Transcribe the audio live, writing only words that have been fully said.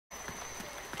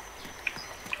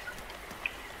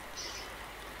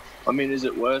I mean, is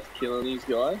it worth killing these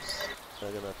guys?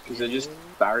 Because they're just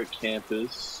barrack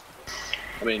campers.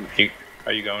 I mean,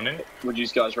 are you going in? Would you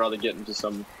guys rather get into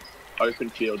some open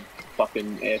field,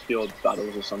 fucking airfield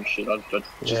battles or some shit? I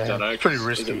just don't know. It's pretty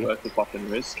risky. Is it worth the fucking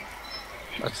risk?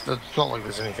 It's not like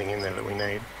there's anything in there that we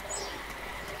need.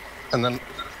 And then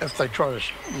if they try to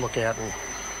look out and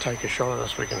take a shot at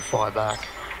us, we can fire back.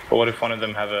 But what if one of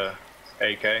them have a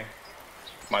AK?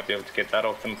 Might be able to get that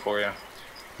off them for you.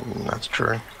 That's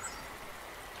true.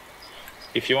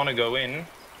 If you want to go in,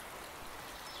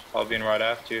 I'll be in right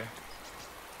after you.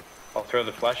 I'll throw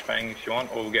the flashbang if you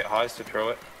want, or we'll get Highs to throw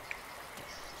it.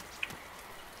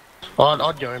 Well,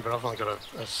 I'd go in, but I've only got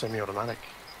a semi-automatic.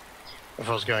 If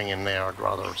I was going in there, I'd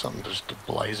rather have something just to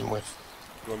blaze them with.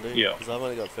 Yeah. Because I've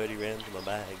only got 30 rounds in my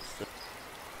bags. So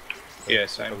yeah,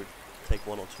 same. Take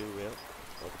one or two out.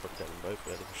 I could probably take them both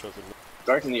out if I shot them.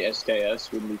 I reckon the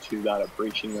SKS wouldn't be too bad at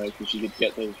breaching though, because you could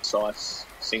get the precise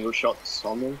single shots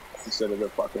on them instead of the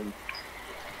fucking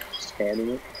just handing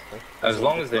it. As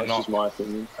long as they're not, my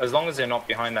opinion. As long as they're not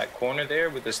behind that corner there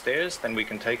with the stairs, then we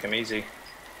can take them easy.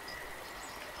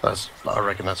 I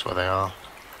reckon that's where they are.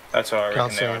 That's what I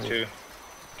reckon they are too.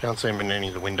 Can't see them in any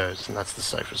of the windows, and that's the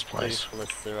safest place.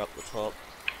 Unless they're up the top.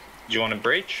 Do you want to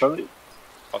breach? Probably.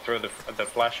 I'll throw the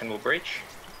flash and we'll breach.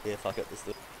 Yeah, fuck it, let's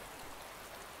do it.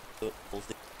 Balls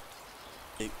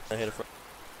deep. Ahead of front.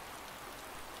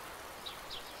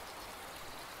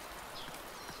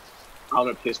 I'm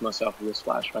gonna piss myself with this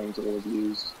flashbangs all I've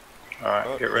used.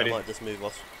 Alright, get ready. I might just move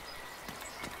off.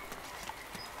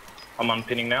 I'm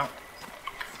unpinning now.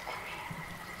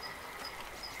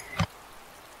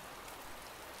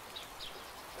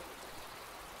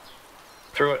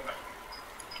 Through it.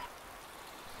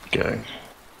 Go.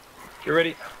 You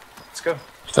ready? Let's go.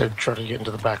 If they try to get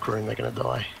into the back room, they're gonna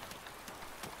die.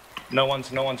 No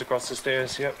one's across the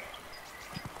stairs. Yep.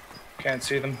 Can't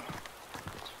see them.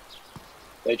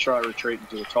 They try to retreat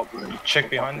into the top room. Check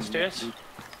behind the stairs.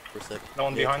 For a sec. No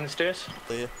one behind the stairs?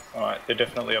 Clear. Alright, they're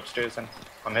definitely upstairs then.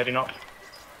 I'm heading up.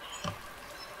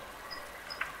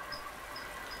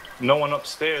 No one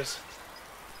upstairs.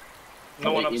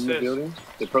 No one upstairs. In the building?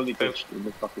 They're probably glitched in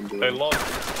the fucking building. They're locked.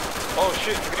 Oh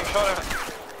shit, I'm getting shot at.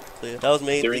 Clear. That was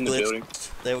me. They're in the building.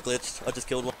 They were glitched. I just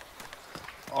killed one.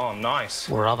 Oh, nice.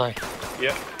 Where are they?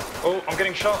 Yep. Oh, I'm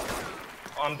getting shot.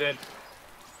 I'm dead.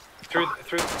 Through.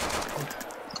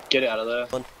 Get out of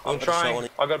there. I'm trying.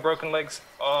 I got broken legs.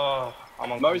 Oh,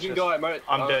 I'm unconscious. Mosin guy,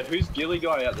 I'm dead. Who's Gilly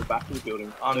guy out the back of the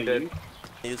building? I'm dead.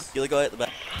 He's Gilly guy at the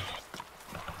back.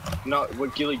 No,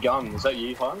 what Gilly gun? Is that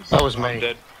you, Himes? That was me. I'm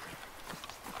dead.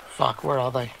 Fuck, where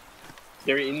are they?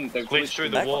 They're glitched through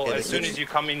the wall. As soon as you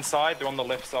come inside, they're on the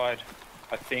left side,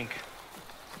 I think.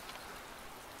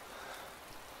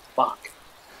 Fuck.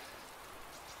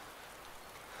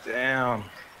 Damn.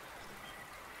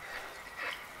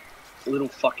 Little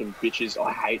fucking bitches,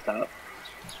 I hate that.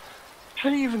 How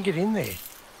do you even get in there?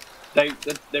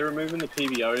 They're removing the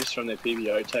PBOs from their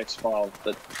PBO text file.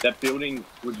 That building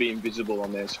would be invisible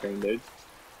on their screen, dude.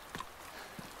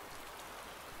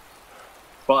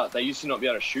 But they used to not be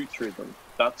able to shoot through them.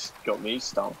 That's got me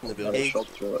stumped. I shot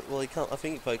through it. Well, he can't. I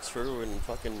think he pokes through and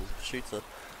fucking shoots it.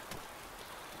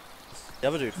 The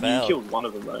other dude You killed one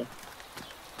of them though.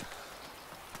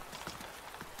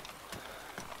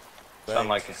 Sound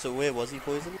like it. So where was he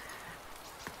poisoned?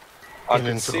 I can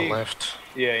into see. The left.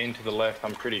 Yeah, into the left.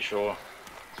 I'm pretty sure.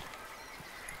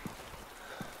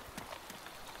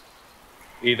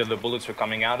 Either the bullets were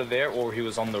coming out of there, or he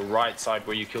was on the right side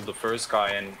where you killed the first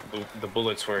guy, and the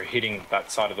bullets were hitting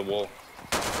that side of the wall.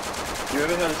 You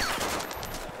ever heard?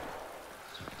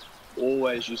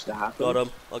 Always used to happen. Got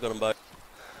him. I got him both.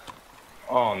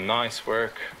 Oh, nice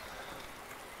work.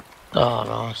 Oh,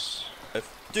 nice.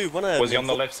 Dude, when I was he on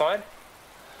the left side?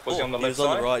 Was he on the left side? He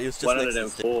was on the right. He was just next to the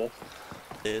four.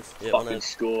 Stairs. Yeah, fucking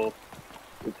score.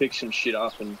 We'll pick some shit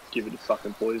up and give it a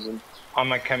fucking poison.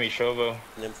 I'm at Kamishovo.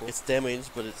 It's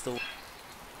damaged, but it's still.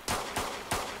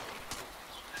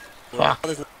 Fuck.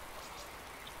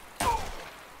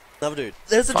 Another dude.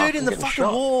 There's a dude in the getting fucking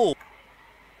shot. wall.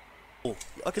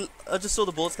 I just saw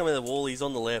the bullets coming out of the wall. He's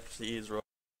on the left. He is right.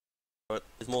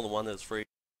 There's more than one that's free.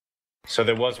 So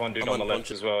there was one dude on the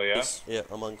left as well, yeah? Yeah,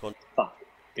 I'm unconscious. Fuck.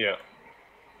 Yeah.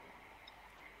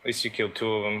 At least you killed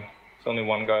two of them. There's only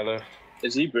one guy left.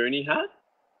 Is he Bernie Hat?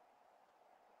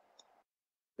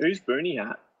 Who's Bernie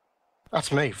Hat?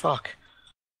 That's me, fuck.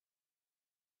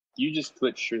 You just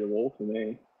glitched through the wall for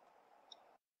me.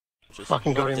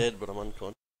 Fucking got him. Dead, but I'm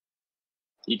unconscious.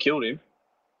 You killed him?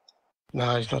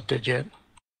 No, he's not dead yet.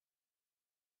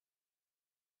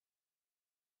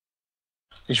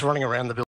 He's running around the building.